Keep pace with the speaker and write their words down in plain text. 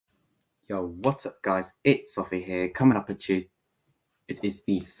Yo, what's up guys? It's Sophie here, coming up at you. It is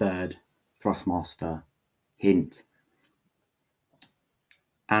the third Thrustmaster hint.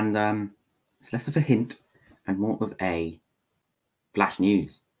 And it's less of a hint and more of a flash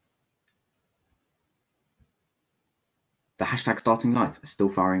news. The hashtag starting lights are still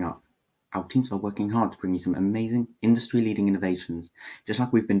firing up. Our teams are working hard to bring you some amazing industry-leading innovations, just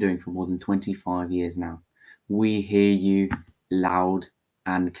like we've been doing for more than 25 years now. We hear you loud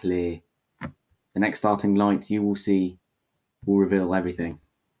and clear. The next starting light you will see will reveal everything.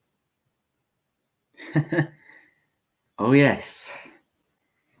 Oh yes.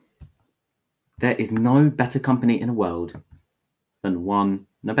 There is no better company in the world than one,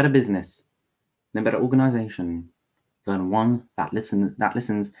 no better business, no better organization than one that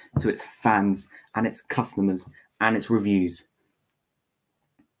listens to its fans and its customers and its reviews.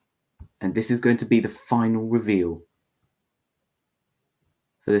 And this is going to be the final reveal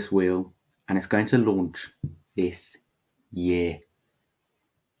for this wheel, and it's going to launch this year.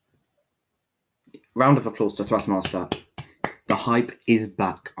 Round of applause to Thrustmaster. The hype is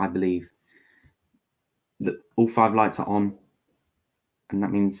back, I believe. All 5 lights are on, and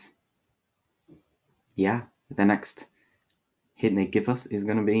that means, yeah, the next hint they give us is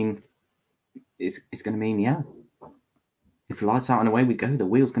going to mean, yeah, if the lights out and away we go, the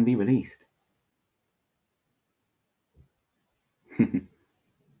wheel's going to be released.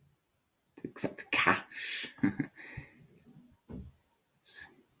 To accept cash. It's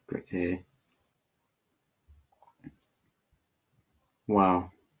great to hear. Wow,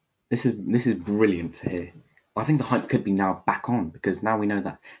 this is brilliant to hear. I think the hype could be now back on, because now we know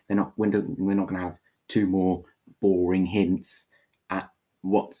that we're not going to have 2 more boring hints at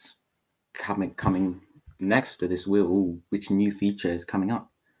what's coming next to this wheel. Ooh, which new feature is coming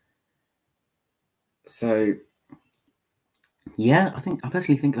up? So yeah, I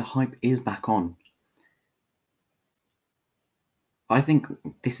personally think the hype is back on. I think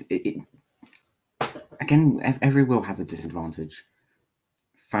this again, every wheel has a disadvantage.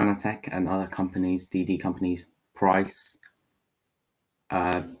 Fanatec and other companies, DD companies, Price,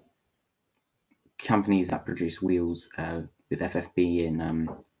 companies that produce wheels with FFB and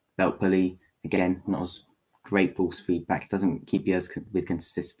belt pulley, again, not as great force feedback. It doesn't keep you as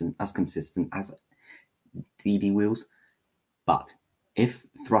consistent as DD wheels. But if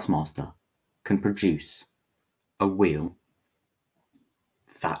Thrustmaster can produce a wheel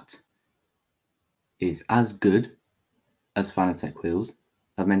that is as good as Fanatec wheels,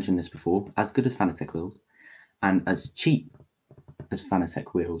 I've mentioned this before, as good as Fanatec wheels, and as cheap as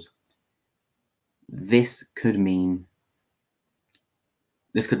Fanatec wheels, this could result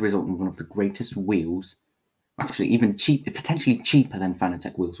in one of the greatest wheels, actually even potentially cheaper than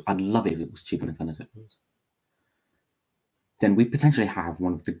Fanatec wheels. I'd love it if it was cheaper than Fanatec wheels. Then we potentially have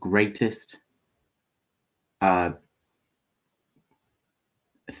one of the greatest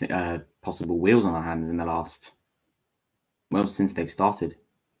possible wheels on our hands in the last, well, since they've started.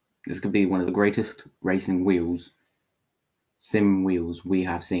 This could be one of the greatest racing wheels, sim wheels we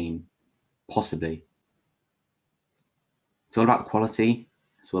have seen, possibly. It's all about the quality,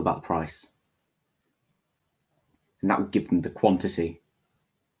 it's all about the price. And that will give them the quantity.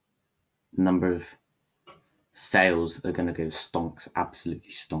 The number of sales are going to go stonks,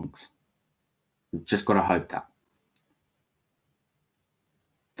 absolutely stonks. We've just got to hope that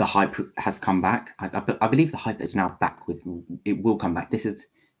the hype has come back. I believe the hype is now back. It will come back. This is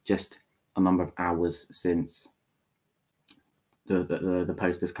just a number of hours since the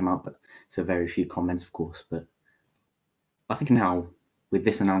post has come out, but so very few comments, of course. But I think now, with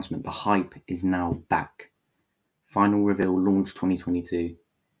this announcement, the hype is now back. Final reveal, launch 2022.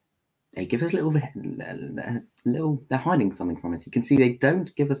 They give us they're hiding something from us. You can see they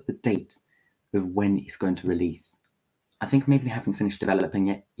don't give us the date of when it's going to release. I think maybe they haven't finished developing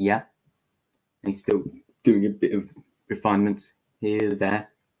it yet. They're still doing a bit of refinements here,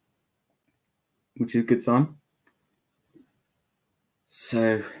 there, which is a good sign.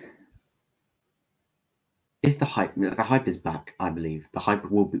 So, is the hype? The hype is back, I believe. The hype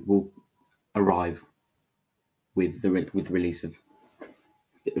will arrive with the release of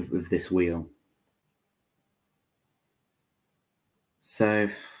this wheel. So,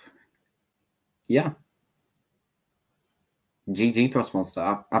 yeah. GG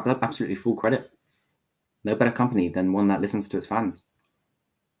Thrustmaster, absolutely full credit. No better company than one that listens to its fans.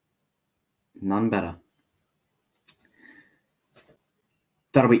 None better.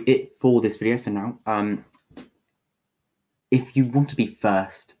 That'll be it for this video for now. If you want to be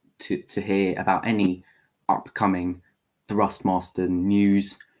first to hear about any upcoming Thrustmaster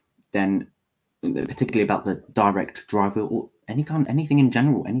news, then particularly about the direct drive wheel or anything in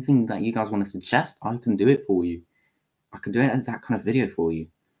general, anything that you guys want to suggest, I can do it for you. I can do it that kind of video for you.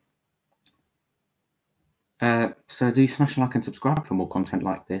 So do smash a like and subscribe for more content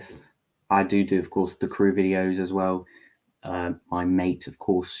like this. I do, of course, the crew videos as well. My mate, of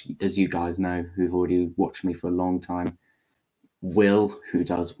course, as you guys know, who've already watched me for a long time, Will, who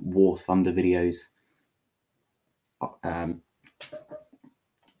does War Thunder videos. And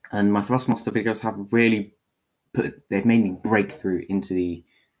my Thrustmaster videos have really they've made me break through into the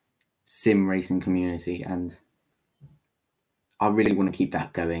sim racing community, and I really want to keep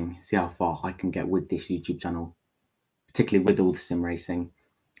that going, see how far I can get with this YouTube channel, particularly with all the sim racing.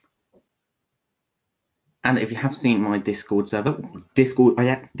 And if you have seen my Discord server,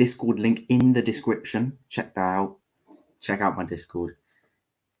 Discord link in the description. Check that out. Check out my Discord.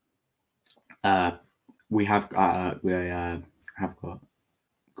 We have got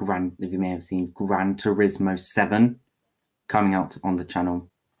if you may have seen, GRAN TURISMO 7 coming out on the channel.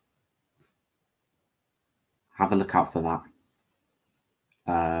 Have a look out for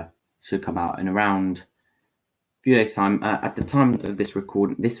that. Should come out in around a few days' time. At the time of this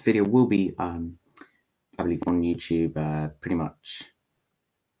recording, this video will be, I believe, on YouTube pretty much,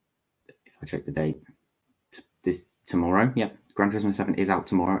 if I check the date, tomorrow. Yeah, GRAN TURISMO 7 is out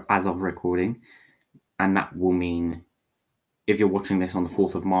tomorrow as of recording. And that will mean, if you're watching this on the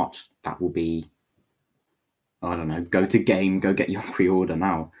 4th of March, that will be, I don't know, go to game, go get your pre-order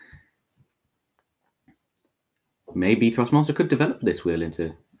now. Maybe Thrustmaster could develop this wheel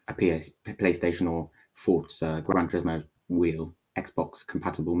into a PlayStation or Forza Gran Turismo wheel, Xbox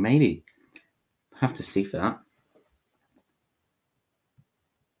compatible, maybe. Have to see for that.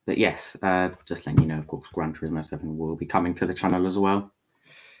 But yes, just letting you know, of course, GRAN TURISMO 7 will be coming to the channel as well.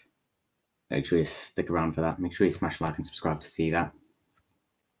 Make sure you stick around for that. Make sure you smash like and subscribe to see that.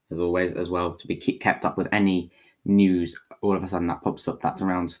 As always, as well, to be kept up with any news all of a sudden that pops up that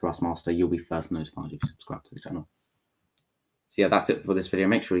surrounds Thrustmaster, you'll be first notified if you subscribe to the channel. So yeah, that's it for this video.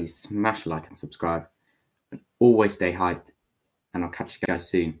 Make sure you smash like and subscribe. And always stay hype. And I'll catch you guys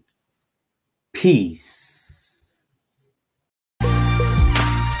soon. Peace.